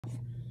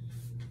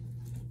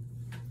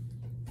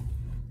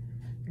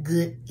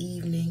Good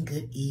evening,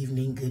 good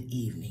evening, good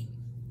evening.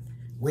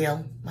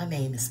 Well, my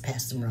name is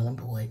Pastor Merlin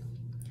Boyd,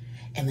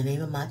 and the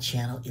name of my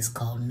channel is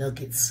called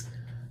Nuggets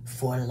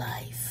for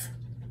Life.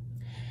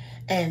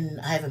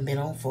 And I haven't been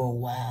on for a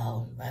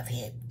while. I've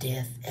had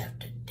death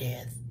after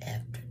death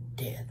after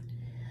death.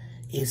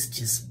 It's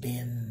just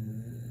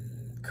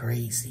been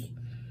crazy.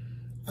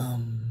 I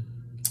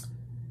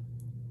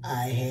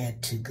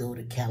had to go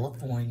to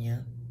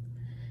California,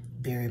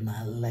 bury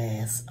my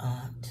last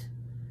aunt,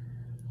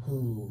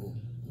 who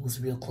was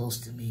real close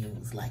to me and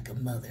was like a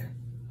mother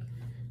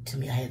to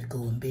me. I had to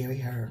go and bury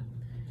her.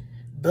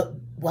 But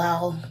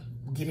while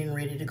getting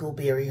ready to go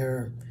bury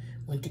her,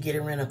 went to get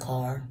a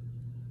rent-a-car,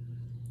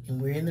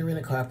 and we're in the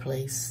rent-a-car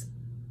place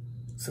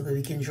so that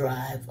we can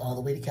drive all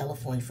the way to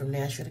California, from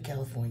Nashville to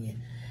California.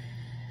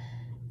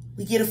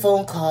 We get a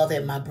phone call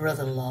that my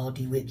brother-in-law,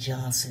 DeWitt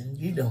Johnson,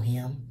 you know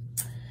him,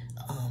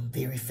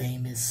 very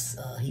famous.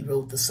 He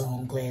wrote the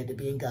song Glad to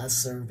Be in God's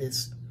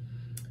Service.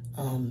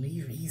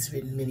 He's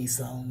written many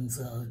songs,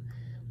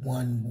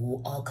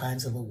 won all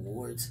kinds of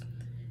awards.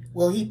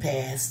 Well, he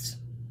passed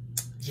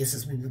just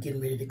as we were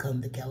getting ready to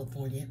come to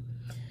California.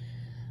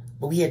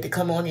 But we had to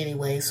come on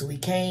anyway, so we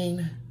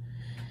came,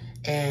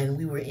 and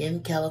we were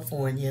in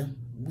California.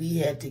 We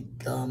had to,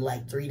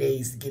 like 3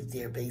 days to get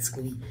there,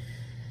 basically.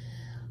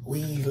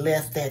 We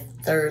left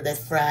that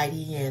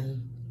Friday,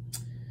 and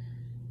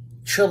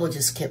trouble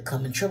just kept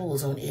coming. Trouble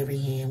was on every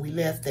hand. We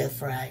left that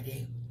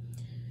Friday,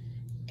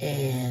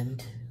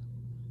 and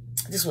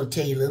I just want to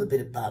tell you a little bit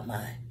about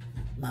my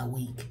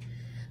week.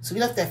 So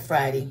we left that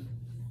Friday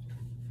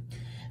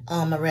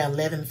around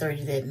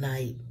 11:30 that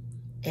night,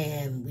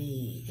 and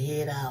we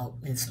head out.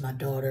 It's my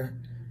daughter,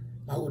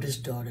 my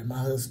oldest daughter, my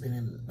husband,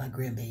 and my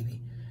grandbaby.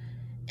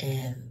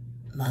 And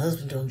my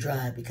husband don't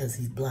drive because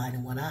he's blind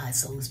in one eye,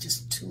 so it's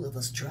just two of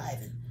us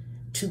driving,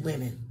 two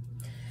women.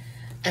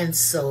 And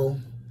so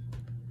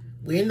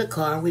we're in the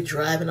car, we're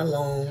driving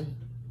along,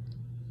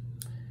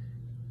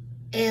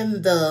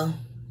 and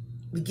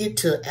we get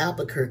to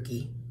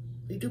Albuquerque.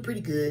 We do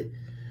pretty good.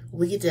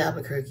 We get to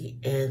Albuquerque,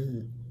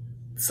 and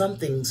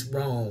something's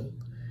wrong.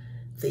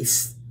 They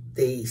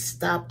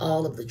stop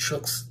all of the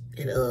trucks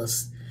and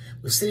us.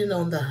 We're sitting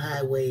on the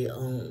highway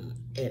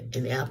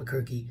in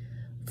Albuquerque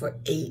for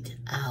 8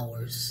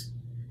 hours.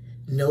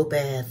 No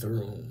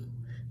bathroom.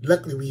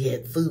 Luckily, we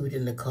had food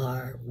in the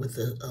car with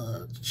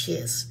a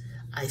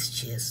ice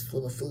chest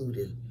full of food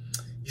and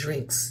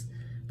drinks,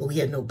 but we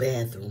had no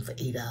bathroom for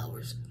 8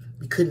 hours.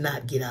 We could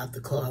not get out the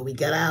car. We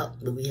got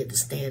out, but we had to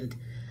stand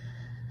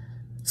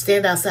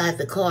outside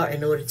the car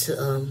in order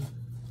to,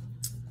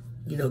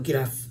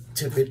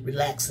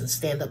 relax and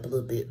stand up a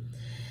little bit.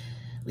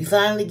 We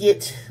finally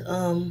get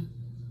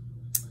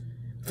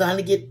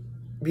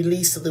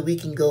released so that we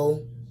can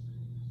go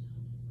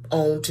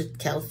on to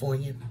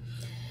California.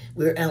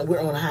 We're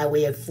on a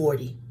highway at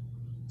 40,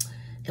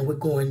 and we're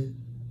going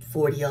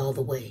 40 all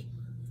the way.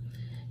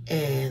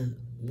 And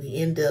we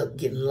end up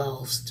getting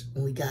lost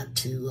when we got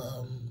to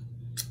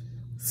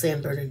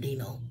San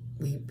Bernardino.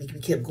 We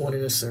kept going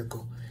in a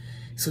circle.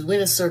 So we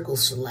went in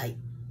circles for like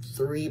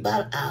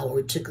about an hour.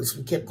 It took us.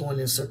 We kept going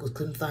in circles.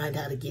 Couldn't find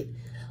how to get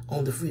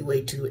on the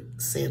freeway to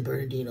San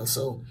Bernardino.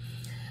 So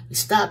we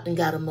stopped and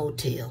got a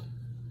motel.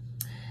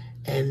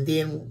 And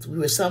then we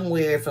were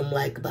somewhere from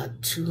like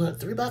about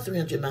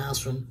 300 miles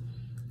from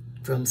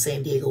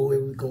San Diego, where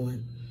we were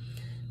going.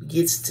 We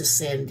gets to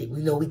San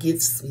Diego. We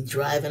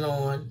driving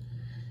on,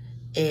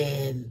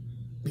 and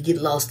we get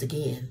lost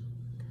again.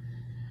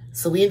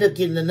 So we end up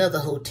getting another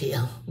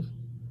hotel,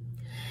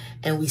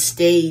 and we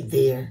stayed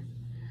there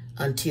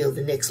until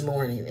the next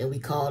morning. And we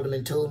called them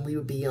and told them we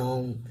would be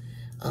on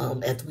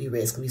after we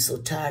rest, because we were so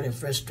tired and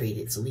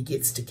frustrated. So we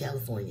gets to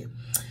California.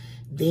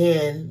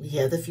 Then we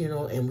had the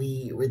funeral, and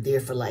we were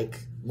there for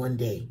like 1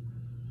 day.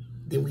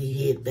 Then we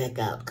head back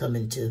out,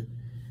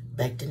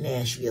 back to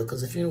Nashville,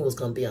 because the funeral was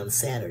going to be on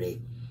Saturday.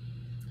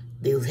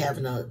 They was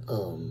having a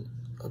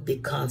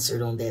big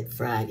concert on that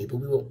Friday,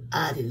 but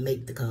I didn't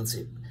make the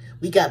concert.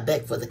 We got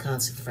back for the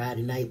concert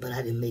Friday night, but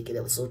I didn't make it. I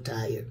was so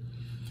tired.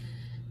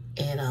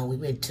 And we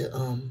went to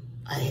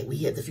we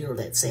had the funeral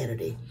that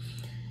Saturday.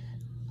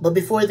 But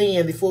before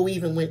we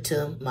even went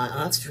to my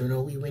aunt's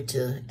funeral, we went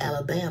to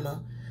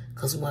Alabama,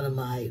 because one of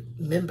my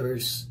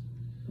members'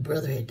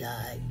 brother had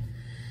died.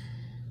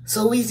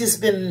 So we just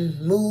been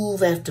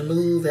move after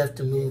move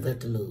after move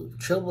after move.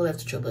 Trouble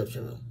after trouble after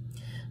trouble.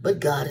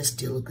 But God is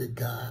still a good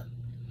God.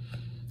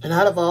 And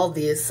out of all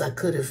this, I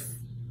could have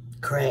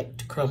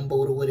cracked,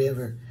 crumbled, or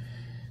whatever.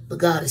 But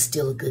God is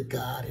still a good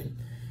God. And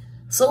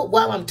so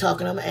while I'm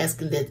talking, I'm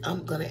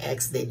going to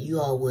ask that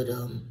you all would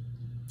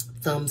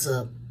thumbs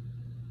up,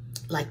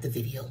 like the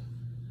video,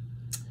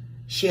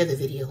 share the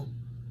video,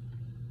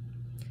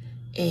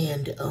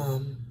 and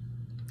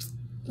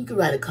you can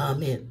write a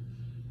comment.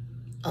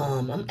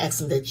 I'm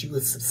asking that you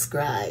would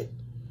subscribe.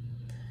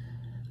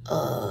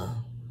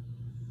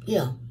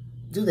 Yeah,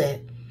 do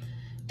that.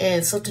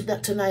 And so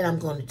tonight I'm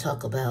going to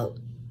talk about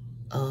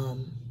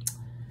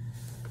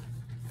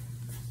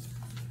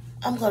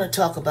I'm going to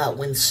talk about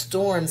when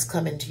storms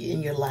come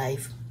in your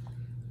life,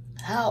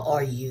 How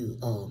are you?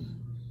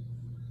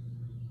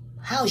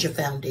 How's your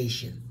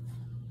foundation?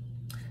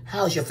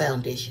 How's your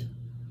foundation?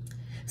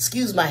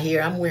 Excuse my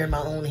hair. I'm wearing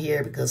my own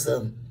hair because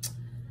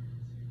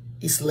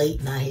it's late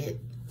and I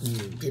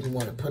didn't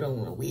want to put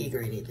on a wig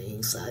or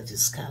anything, so I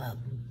just kind of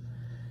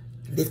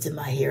lifted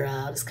my hair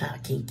out. It's kind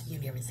of kinky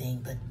and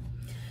everything, but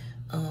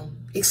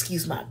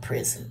excuse my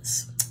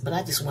presence. But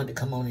I just wanted to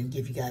come on and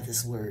give you guys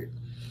this word.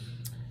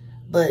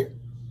 But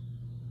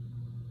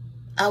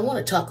I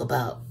want to talk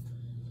about,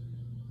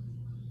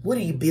 what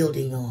are you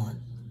building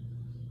on?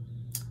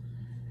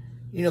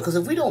 You know, because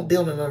if we don't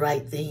build on the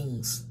right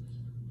things,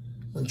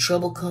 when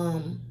trouble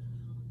come,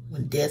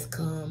 when death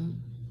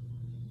come,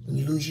 when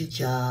you lose your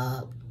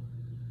job,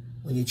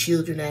 when your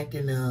children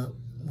acting up,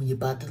 when you're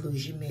about to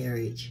lose your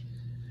marriage,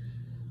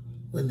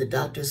 when the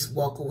doctors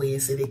walk away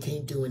and say they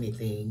can't do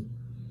anything,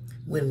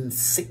 when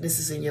sickness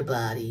is in your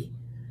body,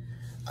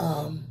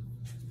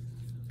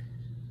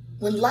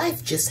 when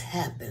life just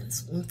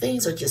happens, when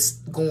things are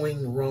just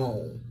going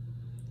wrong,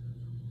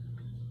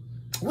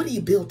 what are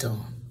you built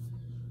on?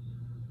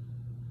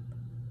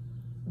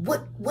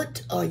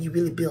 What are you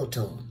really built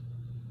on?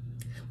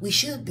 We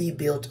should be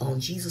built on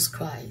Jesus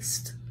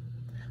Christ,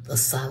 the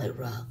solid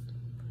rock.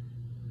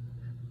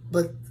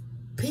 But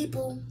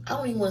people, I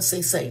don't even want to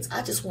say saints,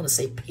 I just want to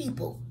say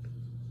people.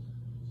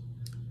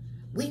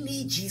 We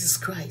need Jesus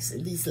Christ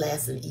in these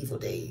last and evil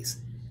days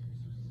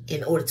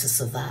in order to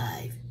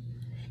survive,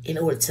 in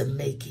order to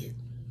make it.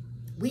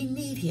 We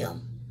need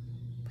him.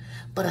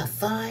 But I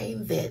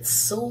find that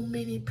so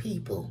many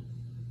people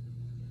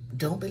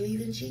don't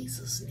believe in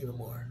Jesus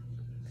anymore.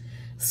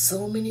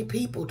 So many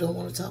people don't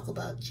want to talk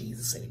about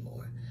Jesus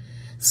anymore.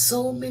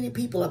 So many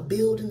people are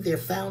building their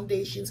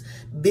foundations,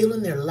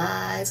 building their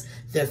lives,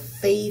 their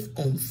faith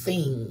on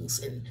things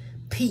and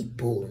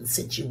people and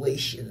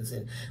situations.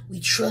 And we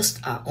trust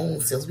our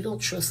own selves. We don't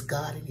trust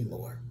God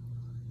anymore.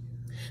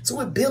 So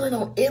we're building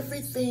on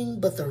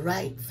everything but the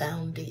right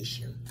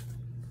foundation.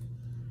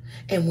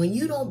 And when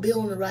you don't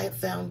build on the right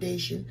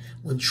foundation,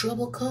 when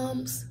trouble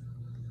comes,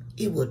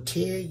 it will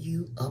tear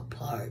you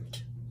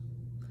apart.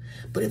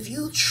 But if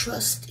you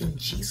trust in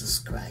Jesus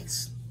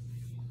Christ,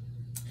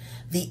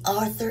 the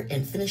author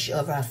and finisher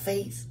of our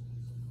faith,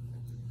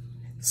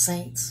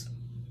 saints,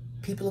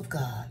 people of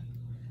God,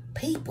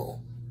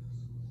 people,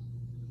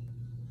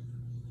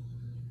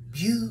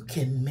 you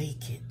can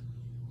make it.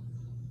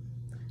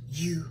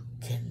 You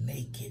can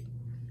make it.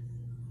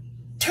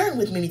 Turn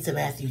with me to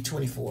Matthew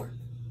 24.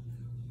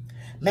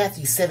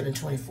 Matthew 7 and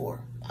 24.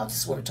 I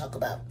just want to talk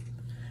about,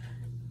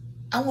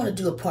 I want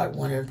to do a part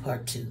 1 and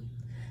part 2.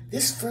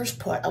 This first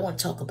part, I want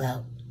to talk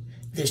about,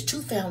 there's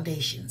 2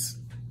 foundations,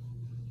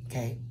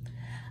 okay?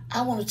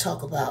 I want to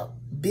talk about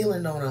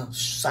building on a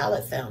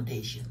solid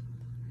foundation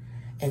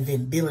and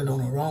then building on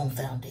a wrong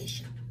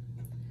foundation.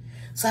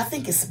 So I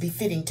think it's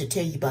befitting to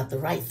tell you about the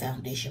right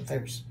foundation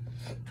first.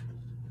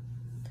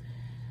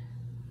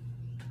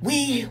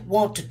 We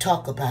want to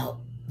talk about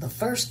the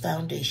first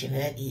foundation,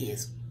 that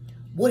is,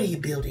 what are you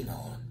building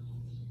on?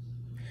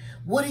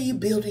 What are you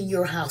building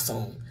your house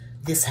on?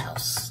 This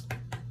house.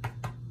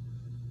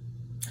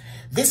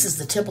 This is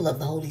the temple of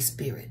the Holy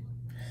Spirit.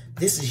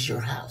 This is your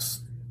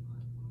house.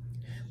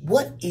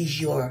 What is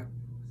your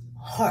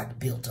heart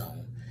built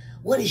on?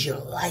 What is your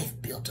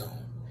life built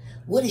on?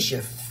 What is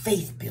your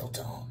faith built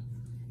on?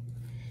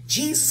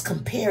 Jesus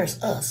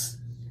compares us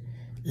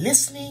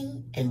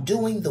listening and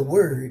doing the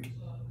word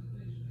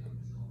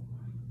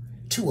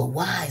to a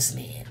wise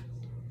man.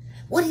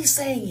 What he's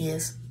saying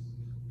is,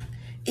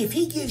 if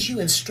he gives you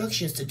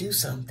instructions to do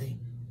something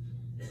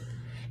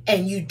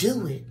and you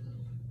do it,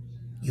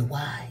 you're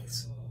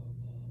wise.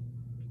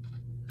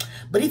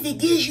 But if he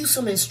gives you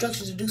some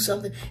instructions to do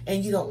something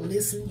and you don't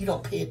listen, you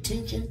don't pay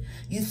attention,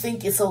 you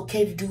think it's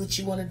okay to do what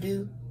you want to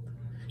do,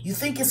 you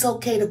think it's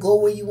okay to go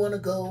where you want to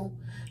go,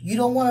 you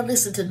don't want to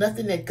listen to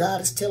nothing that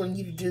God is telling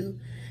you to do,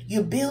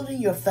 you're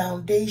building your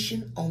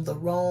foundation on the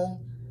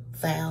wrong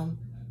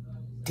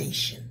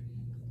foundation.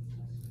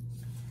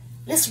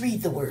 Let's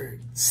read the word.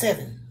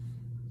 7.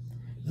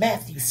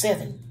 Matthew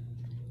 7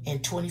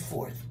 and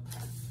 24.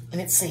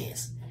 And it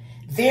says,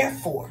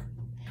 therefore,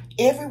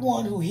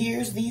 everyone who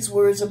hears these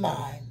words of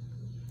mine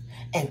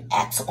and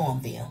acts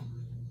on them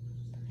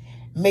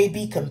may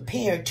be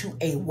compared to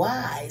a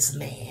wise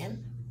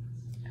man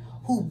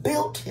who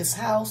built his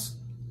house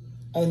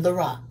on the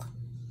rock.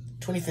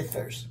 25th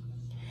verse.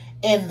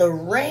 And the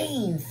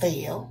rain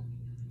fell,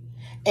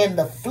 and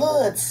the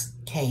floods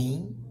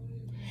came,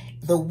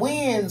 the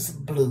winds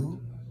blew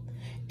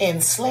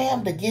and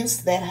slammed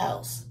against that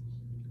house.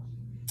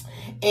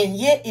 And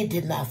yet it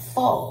did not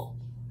fall,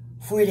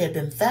 for it had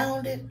been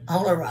founded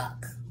on a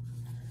rock.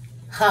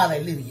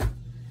 Hallelujah.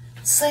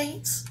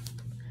 Saints,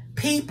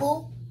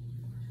 people,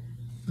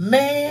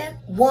 man,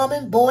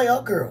 woman, boy,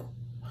 or girl,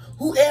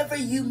 whoever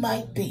you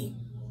might be,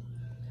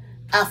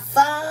 I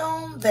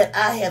found that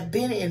I have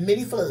been in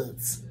many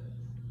floods.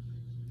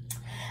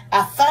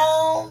 I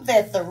found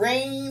that the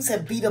rains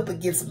have beat up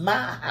against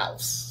my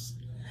house,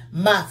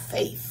 my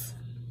faith.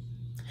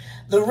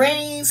 The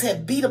rains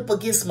have beat up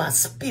against my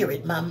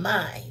spirit, my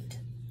mind.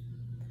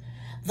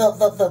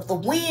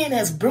 The wind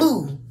has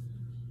blew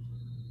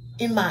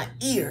in my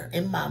ear,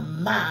 in my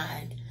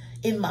mind,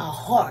 in my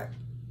heart,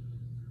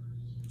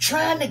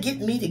 trying to get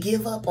me to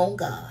give up on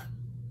God,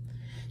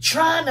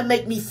 trying to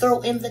make me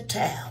throw in the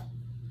towel,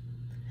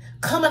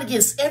 coming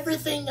against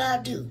everything I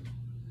do,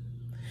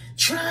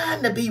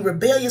 trying to be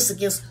rebellious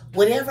against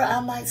whatever I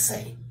might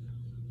say.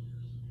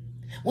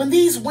 When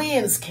these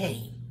winds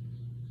came,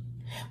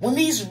 when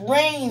these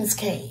rains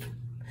came,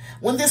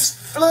 when this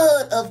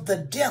flood of the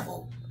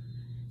devil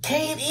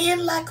came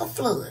in like a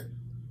flood,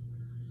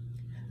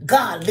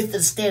 God lifted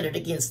the standard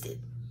against it.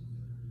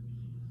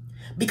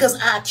 Because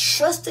I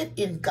trusted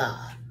in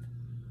God.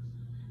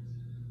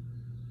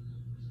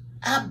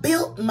 I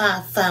built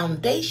my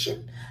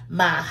foundation,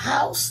 my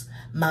house,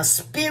 my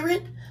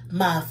spirit,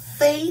 my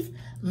faith,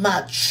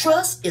 my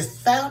trust is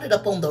founded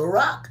upon the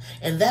rock,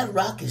 and that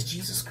rock is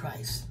Jesus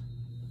Christ.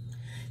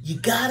 You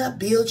gotta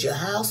build your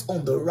house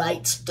on the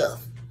right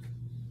stuff.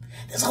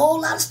 There's a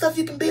whole lot of stuff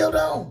you can build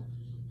on.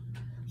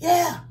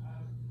 Yeah.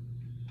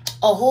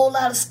 A whole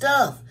lot of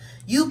stuff.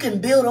 You can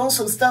build on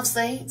some stuff,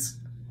 saints.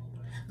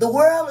 The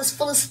world is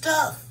full of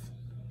stuff.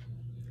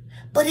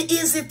 But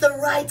is it the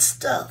right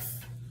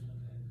stuff?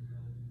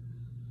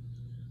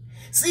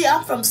 See,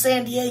 I'm from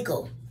San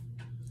Diego.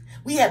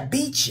 We have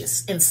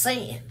beaches and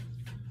sand.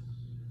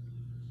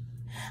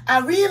 I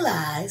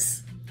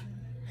realized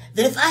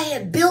that if I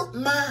had built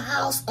my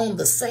house on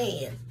the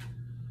sand,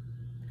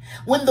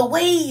 when the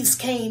waves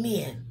came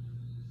in,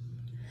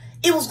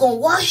 it was going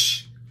to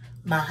wash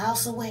my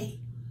house away.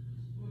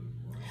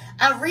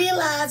 I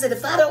realized that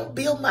if I don't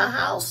build my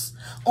house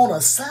on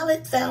a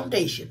solid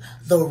foundation,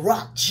 the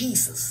rock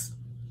Jesus,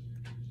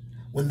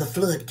 when the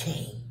flood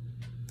came,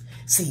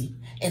 see,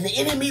 and the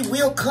enemy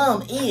will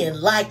come in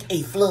like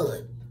a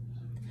flood.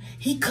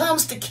 He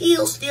comes to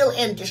kill, steal,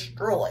 and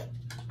destroy.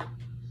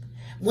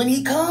 When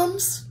he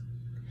comes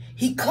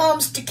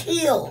to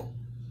kill.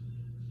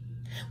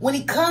 When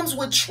he comes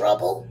with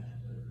trouble,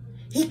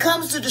 he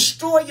comes to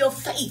destroy your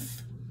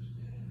faith.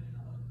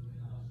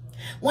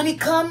 When he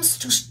comes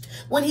to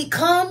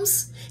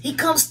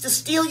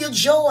steal your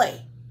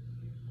joy.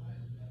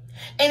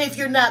 And if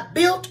you're not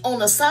built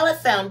on a solid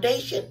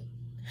foundation,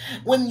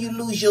 when you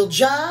lose your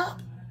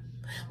job,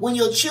 when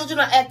your children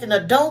are acting a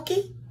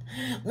donkey,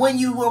 when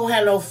you don't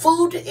have no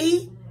food to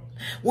eat,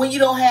 when you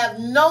don't have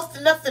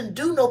nothing to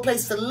do, no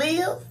place to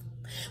live,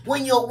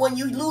 when you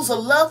lose a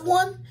loved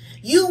one,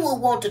 you will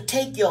want to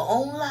take your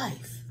own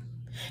life.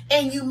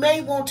 And you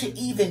may want to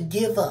even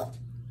give up.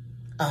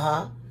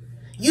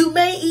 You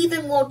may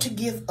even want to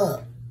give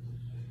up.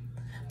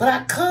 But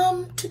I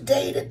come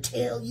today to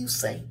tell you,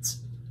 saints,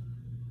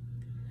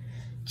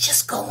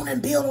 just go on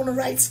and build on the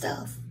right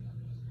stuff.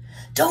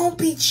 Don't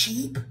be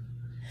cheap.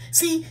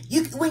 See,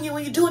 when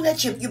you're doing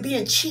that, you're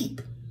being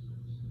cheap.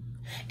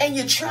 And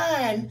you're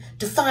trying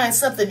to find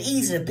something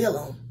easy to build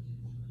on.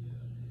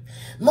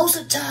 Most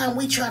of the time,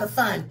 we try to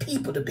find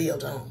people to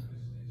build on.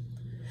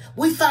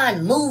 We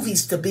find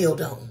movies to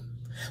build on.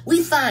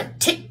 We find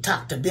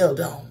TikTok to build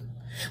on.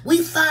 We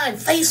find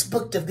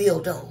Facebook to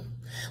build on.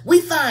 We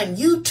find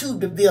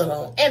YouTube to build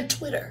on, and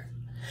Twitter.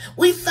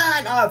 We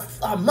find our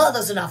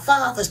mothers and our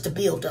fathers to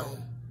build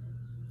on.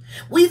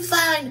 We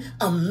find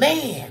a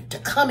man to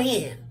come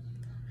in.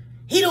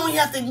 He don't even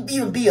have to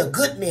even be a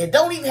good man.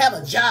 Don't even have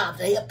a job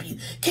to help you.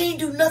 Can't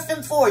do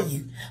nothing for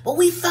you. But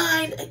we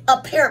find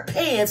a pair of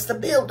pants to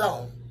build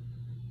on.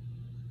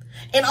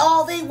 And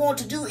all they want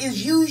to do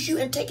is use you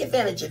and take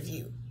advantage of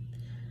you.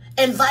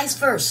 And vice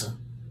versa.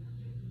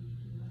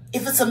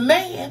 If it's a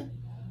man,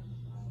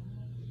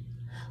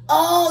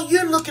 all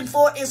you're looking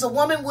for is a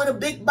woman with a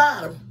big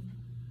bottom.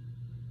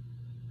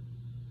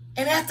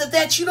 And after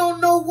that, you don't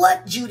know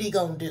what Judy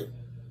gonna do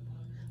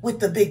with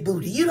the big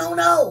booty. You don't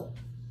know.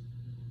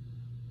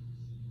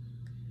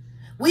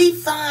 We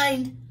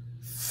find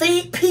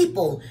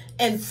people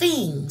and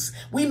things.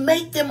 We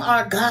make them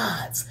our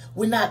gods.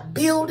 We're not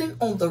building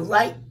on the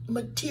right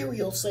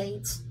material,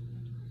 saints.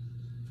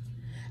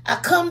 I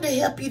come to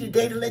help you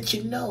today to let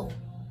you know,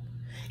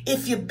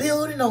 if you're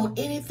building on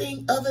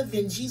anything other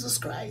than Jesus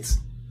Christ,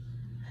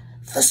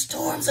 the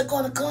storms are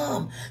going to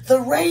come.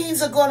 The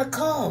rains are going to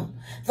come.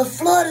 The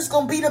flood is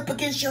going to beat up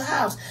against your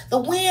house. The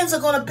winds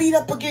are going to beat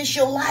up against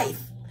your life.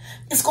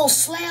 It's going to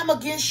slam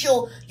against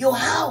your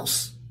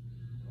house.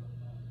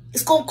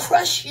 It's going to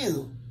crush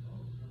you.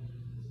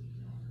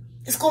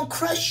 It's going to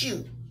crush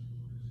you.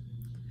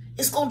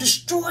 It's going to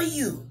destroy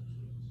you.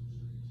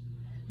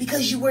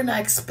 Because you were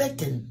not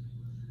expecting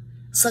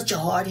such a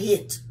hard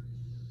hit.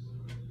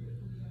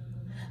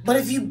 But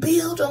if you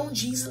build on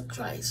Jesus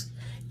Christ,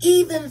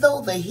 even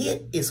though the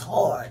hit is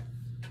hard,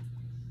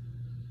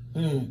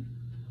 you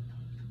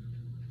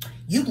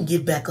can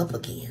get back up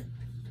again.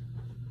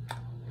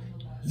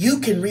 You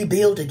can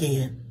rebuild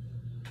again.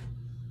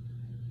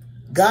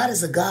 God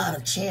is a God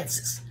of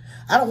chances.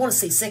 I don't want to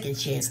say second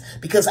chance,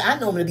 because I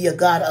know him to be a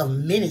God of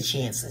many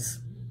chances.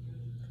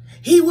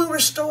 He will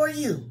restore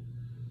you.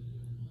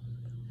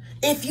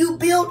 If you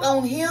build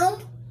on him,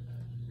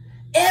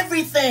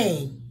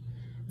 everything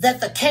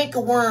that the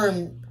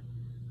cankerworm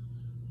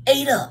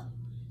ate up,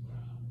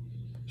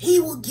 He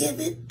will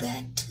give it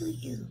back to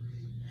you.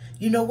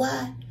 You know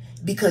why?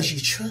 Because you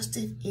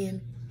trusted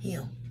in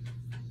him.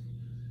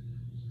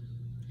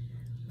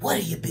 What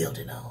are you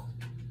building on?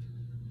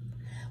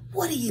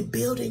 What are you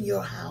building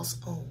your house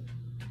on?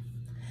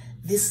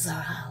 This is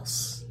our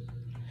house,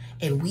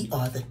 and we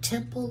are the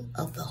temple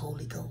of the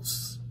Holy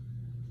Ghost.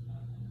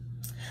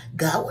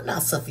 God will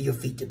not suffer your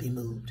feet to be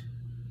moved.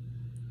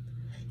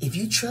 If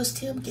you trust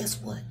him,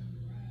 guess what?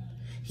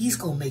 He's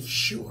going to make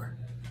sure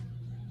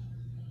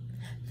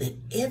that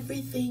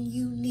everything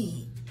you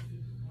need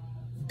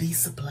be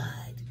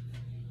supplied.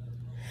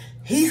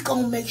 He's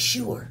going to make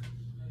sure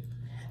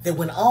that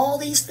when all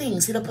these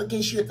things hit up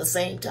against you at the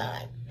same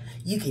time,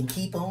 you can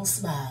keep on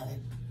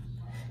smiling.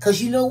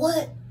 Because you know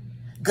what?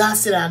 God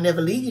said, I'll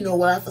never leave you, nor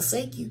will I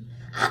forsake you.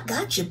 I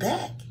got your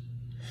back.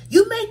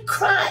 You may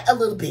cry a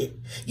little bit.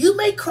 You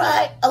may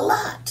cry a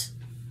lot.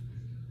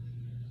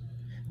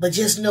 But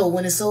just know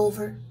when it's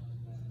over,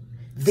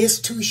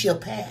 this too shall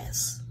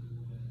pass.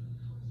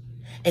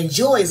 And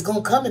joy is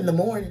going to come in the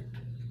morning.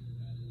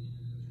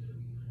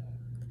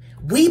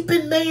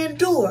 Weeping may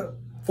endure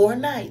for a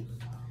night,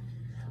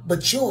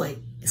 but joy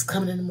is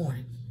coming in the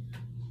morning.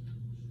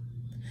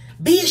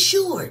 Be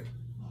assured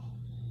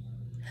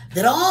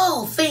that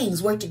all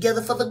things work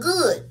together for the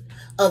good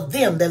of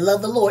them that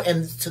love the Lord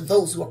and to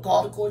those who are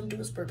called according to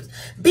his purpose.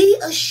 Be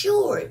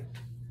assured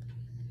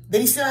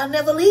that he said, I'll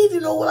never leave you,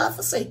 nor will I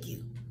forsake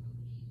you.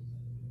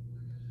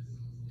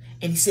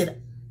 And he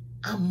said,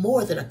 I'm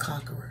more than a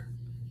conqueror.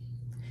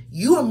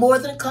 You are more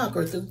than a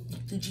conqueror through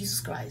Jesus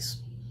Christ.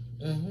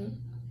 And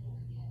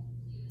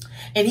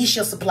he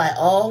shall supply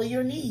all of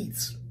your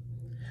needs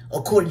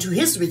according to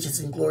his riches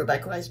and glory by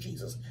Christ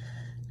Jesus.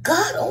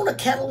 God owns a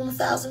cattle on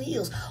 1,000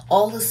 hills.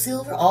 All the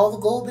silver, all the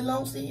gold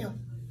belongs to him.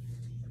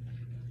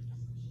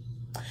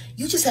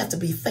 You just have to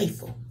be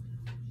faithful.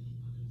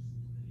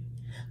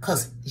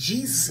 Because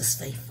Jesus is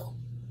faithful.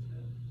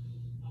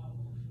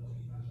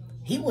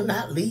 He will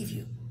not leave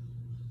you.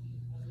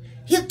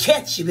 He'll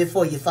catch you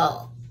before you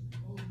fall.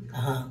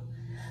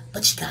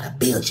 But you got to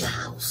build your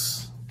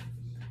house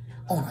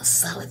on a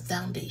solid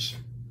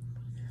foundation.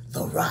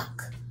 The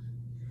rock.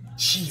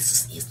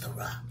 Jesus is the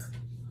rock.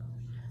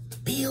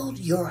 Build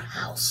your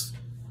house,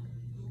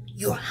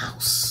 your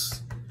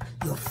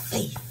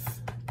faith,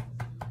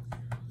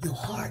 your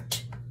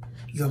heart,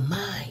 your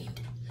mind,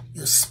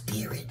 your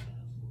spirit.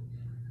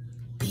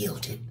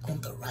 Build it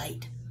on the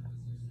right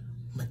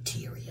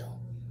material.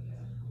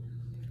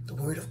 The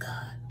word of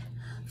God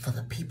for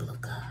the people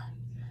of God.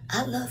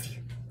 I love you,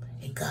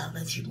 and God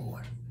loves you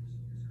more.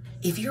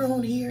 If you're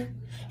on here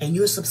and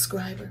you're a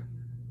subscriber,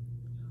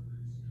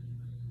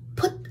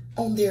 put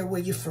on there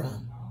where you're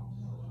from.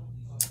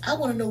 I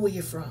want to know where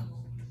you're from.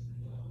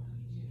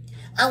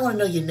 I want to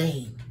know your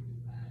name.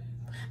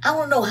 I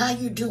want to know how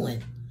you're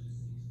doing.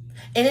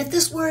 And if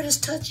this word has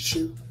touched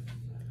you,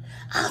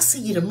 I'll see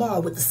you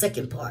tomorrow with the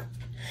second part.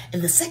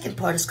 And the second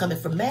part is coming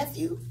from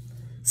Matthew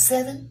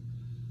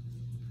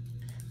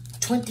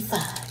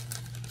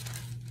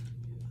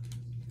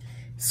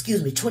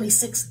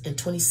 26 and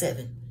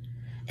 27.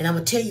 And I'm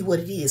going to tell you what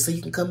it is so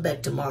you can come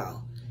back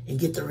tomorrow and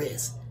get the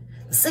rest.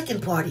 The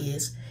second part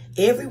is,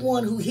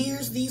 everyone who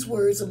hears these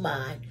words of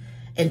mine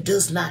and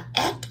does not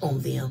act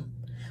on them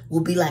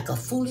will be like a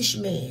foolish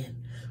man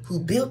who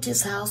built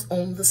his house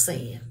on the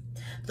sand.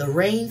 The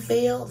rain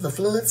fell, the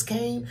floods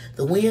came,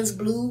 the winds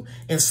blew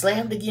and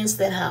slammed against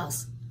that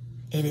house,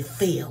 and it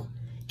fell,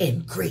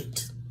 and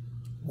great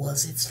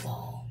was its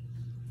fall.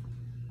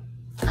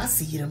 I'll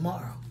see you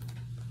tomorrow.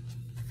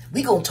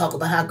 We're going to talk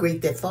about how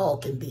great that fall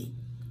can be.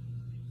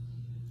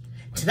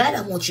 Tonight,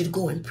 I want you to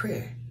go in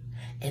prayer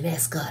and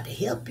ask God to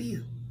help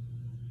you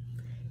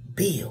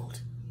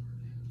build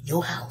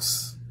your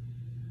house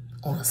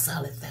on a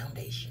solid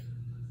foundation.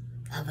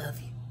 I love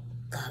you.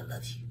 God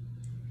loves you.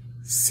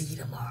 See you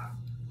tomorrow.